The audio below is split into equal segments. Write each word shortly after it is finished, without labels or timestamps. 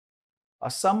A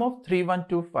sum of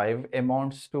 3125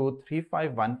 amounts to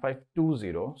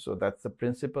 351520. So that's the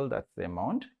principal, that's the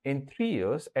amount, in 3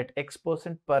 years at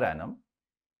X% per annum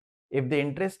if the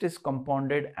interest is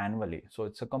compounded annually. So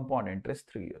it's a compound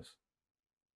interest 3 years.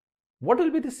 What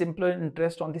will be the simple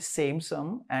interest on the same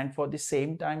sum and for the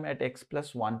same time at X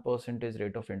plus 1%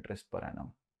 rate of interest per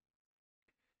annum?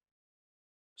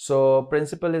 So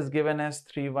principal is given as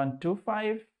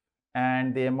 3125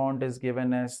 and the amount is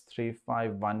given as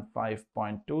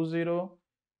 3515.20.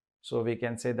 So we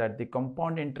can say that the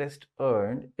compound interest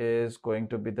earned is going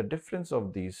to be the difference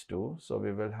of these two. So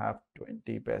we will have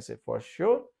 20 paise for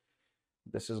sure.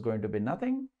 This is going to be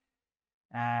nothing.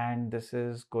 And this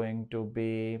is going to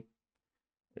be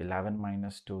 11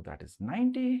 minus 2, that is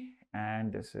 90.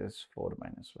 And this is 4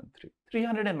 minus 1,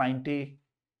 3.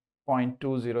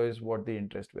 390.20 is what the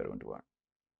interest we are going to earn.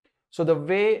 So the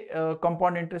way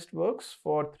compound interest works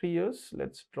for 3 years,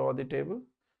 let's draw the table.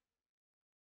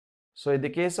 So in the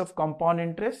case of compound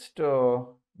interest,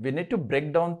 we need to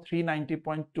break down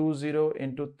 390.20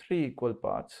 into 3 equal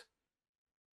parts.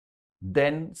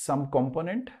 Then some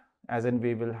component, as in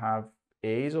we will have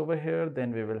A is over here,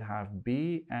 then we will have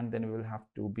B, and then we will have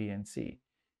 2B and C.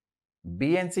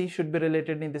 B and C should be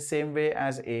related in the same way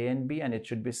as A and B, and it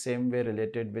should be same way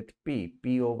related with P.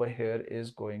 P over here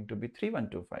is going to be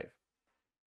 3125.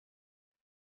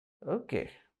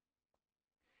 Okay.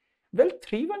 Well,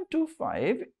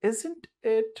 3125, isn't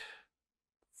it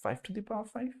 5 to the power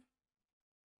 5?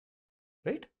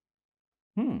 Right?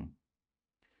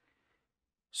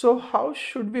 So how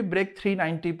should we break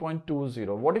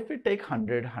 390.20? What if we take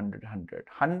 100, 100, 100?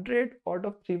 100 out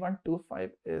of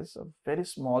 3125 is a very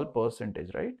small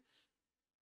percentage, right?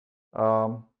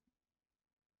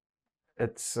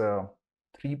 It's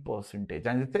 3%,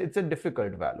 and it's a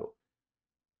difficult value.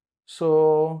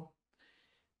 So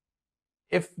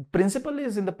if principal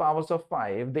is in the powers of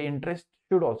 5, the interest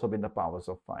should also be in the powers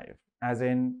of 5. As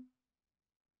in,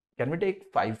 can we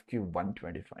take 5 cube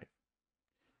 125?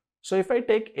 So if I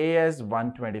take A as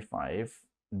 125,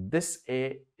 this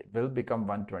A will become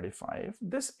 125.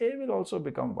 This A will also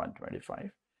become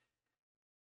 125.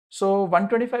 So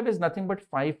 125 is nothing but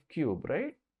 5 cube,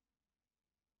 right?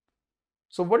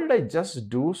 So what did I just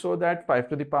do so that 5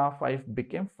 to the power 5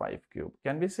 became 5 cube?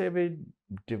 Can we say we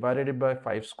divided it by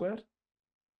 5 square?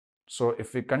 So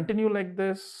if we continue like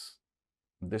this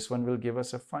one will give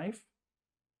us a 5.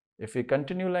 If we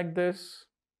continue like this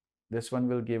one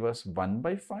will give us 1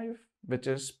 by 5, which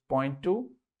is 0.2.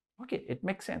 Okay, it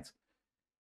makes sense.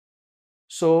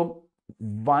 So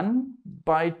 1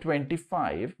 by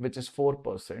 25, which is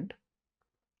 4%,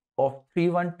 of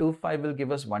 3125 will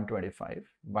give us 125,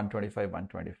 125,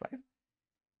 125.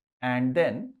 And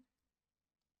then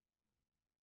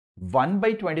 1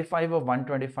 by 25 of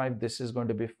 125, this is going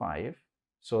to be 5.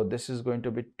 So this is going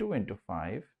to be 2 into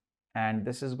 5. And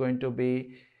this is going to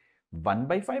be 1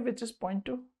 by 5, which is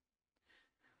 0.2.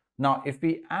 Now, if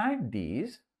we add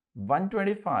these,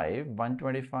 125,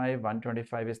 125,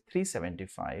 125 is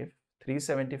 375.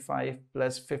 375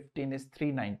 plus 15 is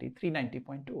 390,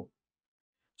 390.2.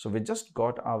 So we just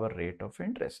got our rate of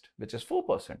interest, which is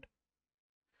 4%.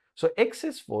 So X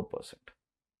is 4%.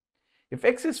 If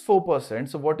X is 4%,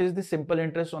 so what is the simple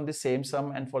interest on the same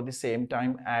sum and for the same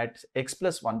time at X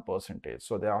plus 1%?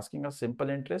 So they're asking us simple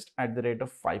interest at the rate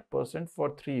of 5%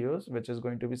 for 3 years, which is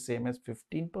going to be same as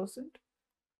 15%.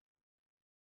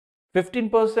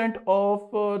 15% of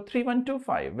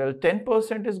 3125, well,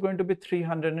 10% is going to be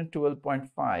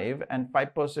 312.5 and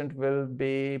 5% will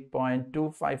be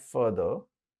 0.25 further.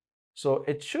 So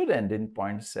it should end in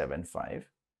 0.75.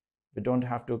 We don't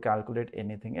have to calculate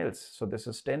anything else. So this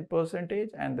is 10%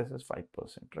 and this is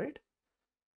 5%, right?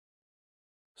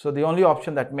 So the only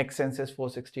option that makes sense is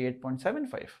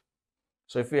 468.75.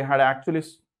 So if we had actually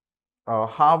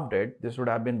halved it, this would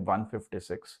have been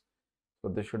 156. So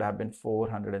this should have been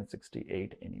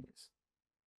 468 anyways.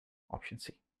 Option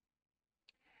C.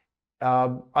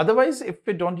 Otherwise, if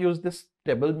we don't use this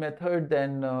table method,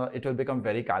 then it will become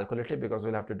very calculative because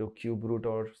we'll have to do cube root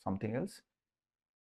or something else.